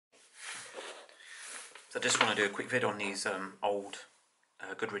So I just want to do a quick vid on these old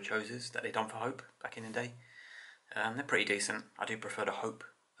Goodridge hoses that they done for Hope back in the day. They're pretty decent. I do prefer the Hope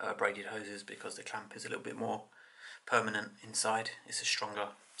braided hoses because the clamp is a little bit more permanent inside. It's a stronger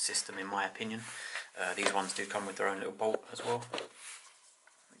system in my opinion. These ones do come with their own little bolt as well,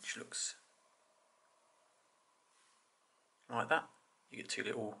 which looks like that. You get two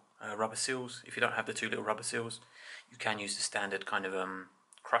little rubber seals. If you don't have the two little rubber seals, you can use the standard kind of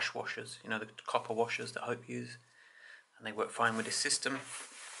crush washers, you know, the copper washers that Hope use, and they work fine with this system.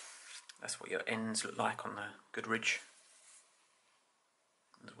 That's what your ends look like on the Goodridge,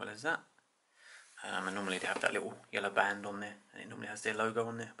 as well as that. And normally they have that little yellow band on there, and it normally has their logo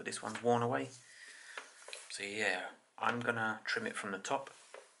on there, but this one's worn away. So yeah, I'm gonna trim it from the top.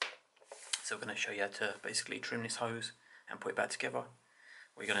 So we're gonna show you how to basically trim this hose and put it back together.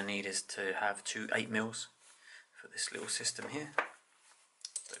 What you're gonna need is to have two 8mm for this little system here.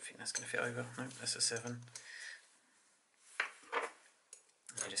 Don't think that's gonna fit over. No, that's a 7.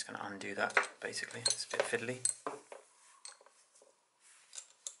 You're just going to undo that, basically. It's a bit fiddly.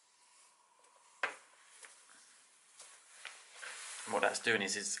 And what that's doing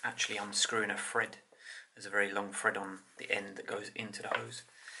is it's actually unscrewing a thread. There's a very long thread on the end that goes into the hose.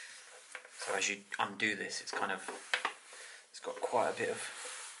 So as you undo this, it's got quite a bit of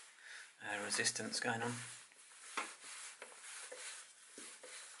resistance going on.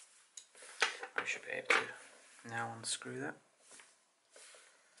 I should be able to now unscrew that.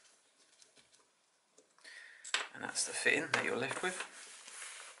 And that's the fitting that you're left with.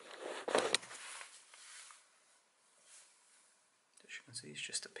 As you can see, it's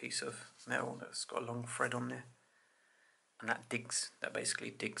just a piece of metal that's got a long thread on there, and that basically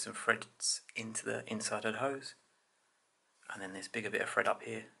digs and threads into the inside of the hose. And then this bigger bit of thread up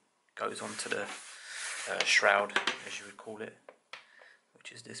here goes onto the shroud, as you would call it,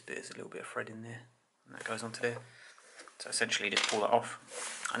 which is this bit. There's a little bit of thread in there, and that goes onto there. So essentially, just pull that off,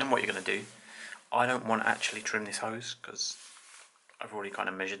 and then what you're going to do. I don't want to actually trim this hose because I've already kind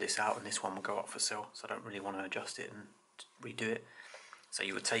of measured this out, and this one will go up for sale, so I don't really want to adjust it and redo it. So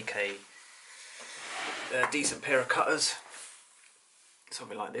you would take a decent pair of cutters,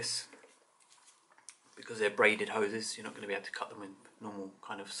 something like this, because they're braided hoses, you're not going to be able to cut them with normal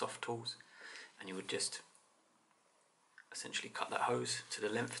kind of soft tools, and you would just essentially cut that hose to the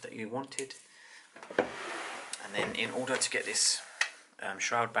length that you wanted. And then in order to get this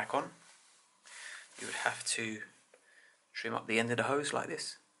shroud back on, you would have to trim up the end of the hose like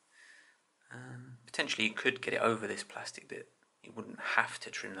this. Potentially you could get it over this plastic bit. You wouldn't have to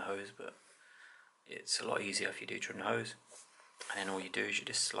trim the hose, but it's a lot easier if you do trim the hose. And then all you do is you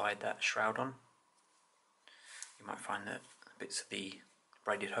just slide that shroud on. You might find that bits of the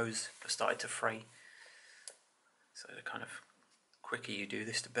braided hose have started to fray. So the kind of quicker you do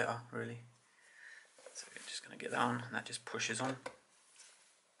this, the better, really. So we're just going to get that on, and that just pushes on.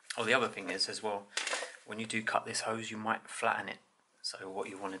 Oh, the other thing is as well, when you do cut this hose, you might flatten it. So what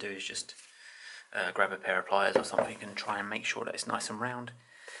you want to do is just grab a pair of pliers or something and try and make sure that it's nice and round.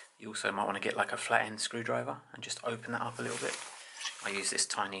 You also might want to get like a flat end screwdriver and just open that up a little bit. I use this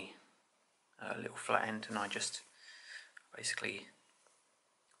tiny little flat end, and I just basically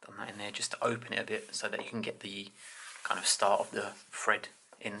done that in there just to open it a bit so that you can get the kind of start of the thread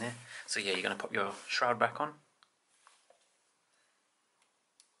in there. So yeah, you're going to pop your shroud back on.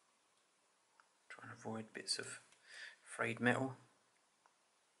 Try and avoid bits of frayed metal.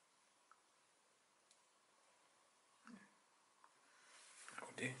 That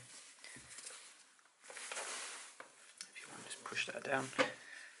will do. If you want to just push that down,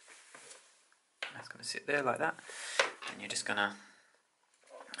 that's going to sit there like that. And you're just going to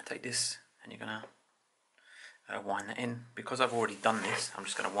take this and you're going to wind that in. Because I've already done this, I'm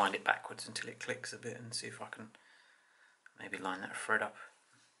just going to wind it backwards until it clicks a bit and see if I can maybe line that thread up.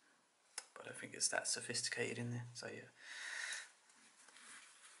 But I don't think it's that sophisticated in there, so yeah.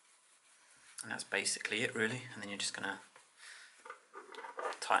 And that's basically it really, and then you're just going to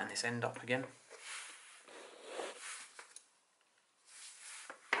tighten this end up again.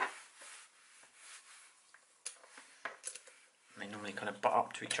 And they normally kind of butt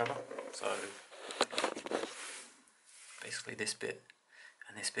up to each other, so basically this bit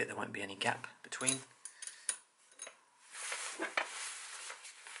and this bit, there won't be any gap between.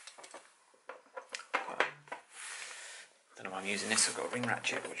 I don't know why I'm using this, I've got a ring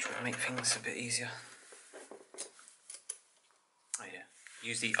ratchet which would make things a bit easier. Oh yeah,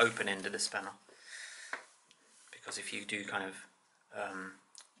 use the open end of the spanner, because if you do kind of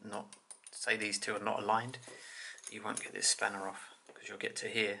not, say these two are not aligned, you won't get this spanner off, because you'll get to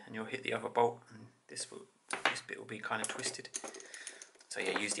here and you'll hit the other bolt and this bit will be kind of twisted. So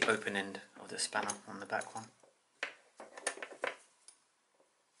yeah, use the open end of the spanner on the back one.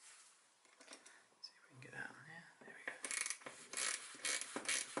 See if we can get that on there. There we go.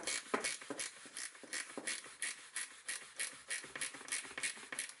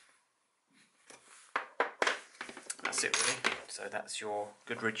 That's it really. So that's your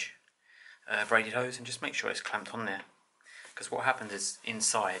Goodridge braided hose, and just make sure it's clamped on there. Because what happens is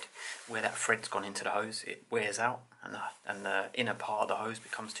inside, where that thread's gone into the hose, it wears out, and the inner part of the hose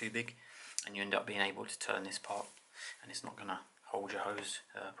becomes too big, and you end up being able to turn this part, and it's not going to hold your hose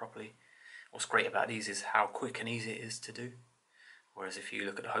properly. What's great about these is how quick and easy it is to do. Whereas if you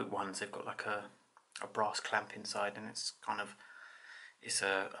look at the Hope ones, they've got like a brass clamp inside, and it's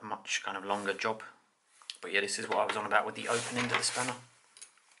a much kind of longer job. But yeah, this is what I was on about with the open end of the spanner.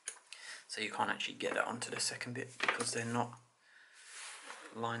 So you can't actually get that onto the second bit because they're not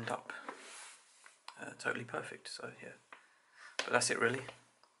lined up totally perfect. So yeah, but that's it really.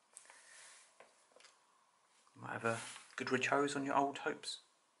 You might have a Goodridge hose on your old Hopes.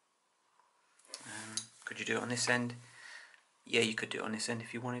 Could you do it on this end? Yeah, you could do it on this end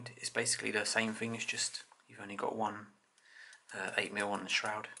if you wanted. It's basically the same thing, it's just you've only got one 8mm on the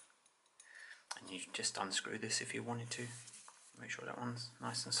shroud, and you just unscrew this if you wanted to. Make sure that one's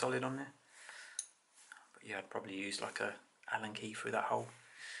nice and solid on there. But yeah, I'd probably use like a Allen key through that hole,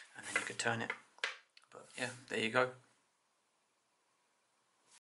 and then you could turn it. But yeah, there you go.